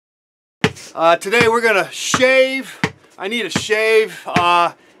Today we're gonna shave. I need a shave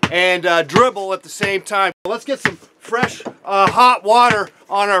and dribble at the same time. Let's get some fresh hot water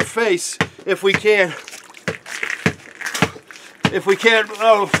on our face if we can. If we can,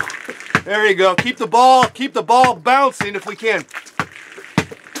 oh, there you go. Keep the ball bouncing if we can.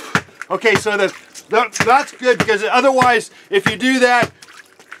 Okay, so that's good, because otherwise, if you do that,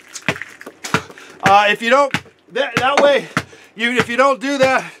 if you don't, that way, if you don't do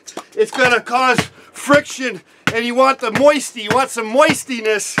that, it's gonna cause friction, and you want the moisty, you want some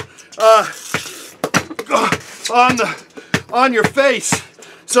moistiness on your face,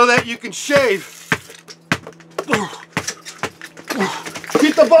 so that you can shave.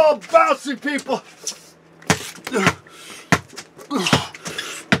 Keep the ball bouncing, people.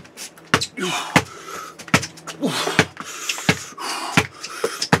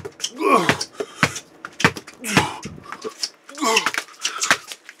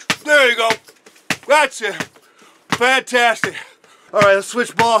 There you go. That's it. Fantastic. All right, let's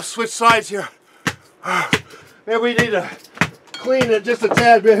switch sides here. Maybe we need to clean it just a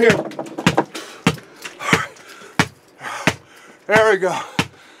tad bit here. There we go.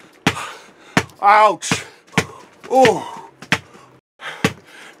 Ouch. Oh.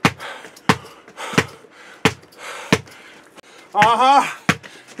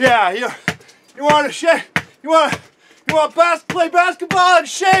 Yeah, you want to shave? You want to play basketball and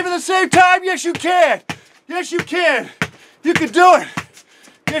shave at the same time? Yes, you can. Yes, you can. You can do it.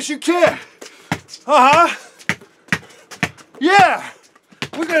 Yes, you can. Yeah,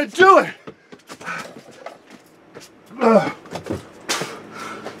 we're gonna do it.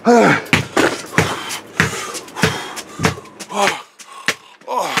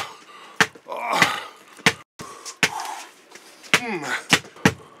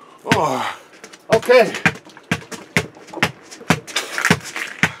 Okay.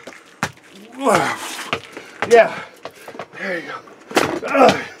 Yeah. There you go.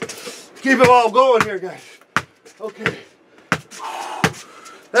 Keep it all going here, guys. Okay.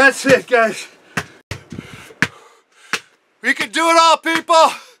 That's it, guys. We can do it all,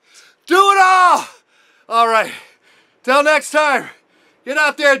 people. Do it all. All right. Till next time. Get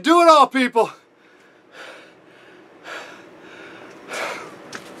out there and do it all, people.